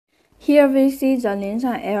Here we see the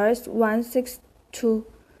Linshan LS162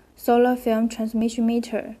 solar film transmission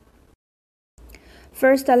meter.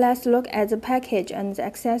 First, let's look at the package and the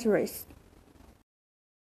accessories.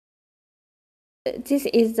 This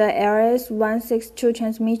is the LS162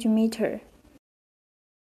 transmission meter.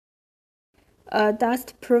 A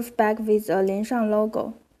dust-proof bag with a Linshan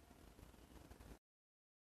logo.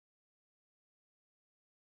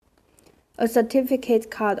 A certificate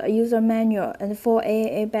card, a user manual, and 4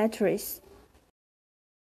 AAA batteries.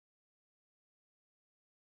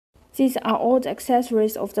 These are all the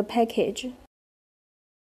accessories of the package.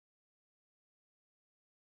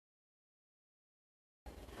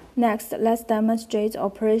 Next, let's demonstrate the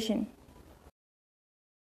operation.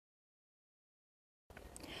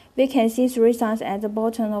 We can see 3 signs at the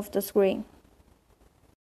bottom of the screen.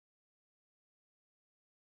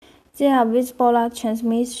 They are visible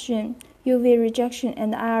transmission, UV rejection,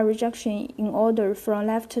 and IR rejection in order from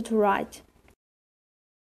left to right.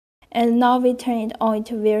 And now we turn it on,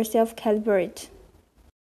 it will self-calibrate.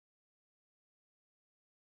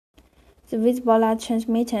 The visible light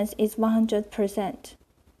transmittance is 100%.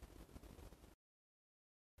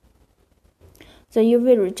 The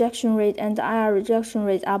UV rejection rate and the IR rejection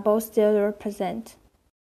rate are both 0%.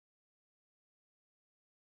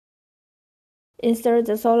 Insert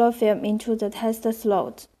the solar film into the test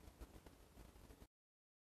slot.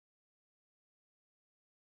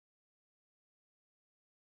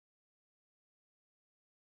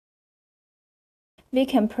 We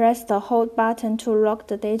can press the hold button to lock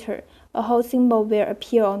the data. A hold symbol will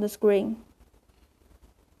appear on the screen.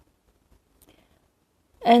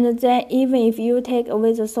 And then even if you take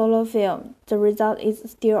away the solar film, the result is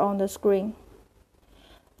still on the screen.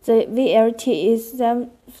 The VLT is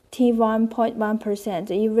 71.1%,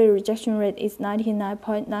 the UV rejection rate is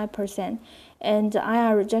 99.9%, and the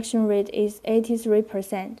IR rejection rate is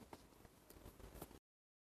 83%.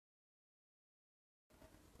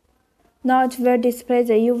 Now it will display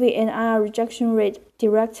the UV and IR rejection rate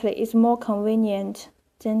directly. It's more convenient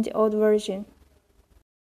than the old version.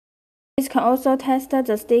 It can also test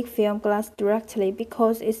the stick film glass directly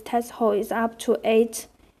because its test hole is up to 8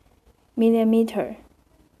 mm.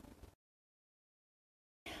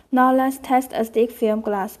 Now let's test a stick film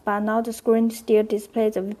glass, but now the screen still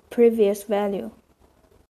displays the previous value.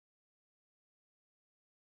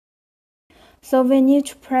 So we need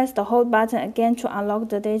to press the hold button again to unlock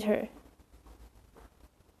the data.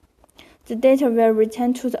 The data will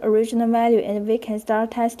return to the original value and we can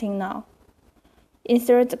start testing now.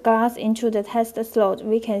 Insert the glass into the test slot.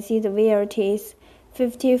 We can see the VLT is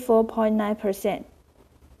 54.9%.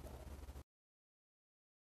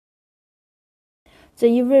 The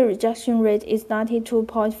UV rejection rate is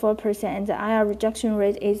 92.4% and the IR rejection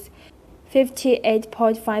rate is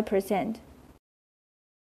 58.5%.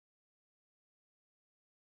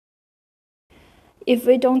 If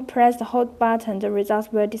we don't press the hold button, the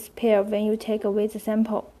results will disappear when you take away the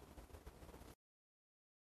sample.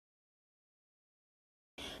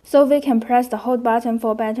 So we can press the hold button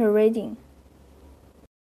for better reading.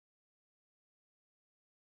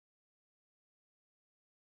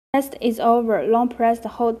 Test is over. Long press the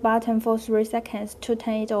hold button for 3 seconds to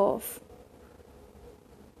turn it off.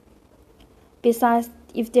 Besides,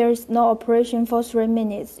 if there is no operation for 3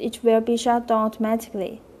 minutes, it will be shut down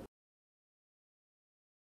automatically.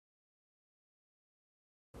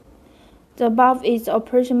 The above is the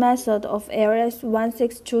operation method of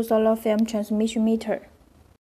LS162 solar film transmission meter.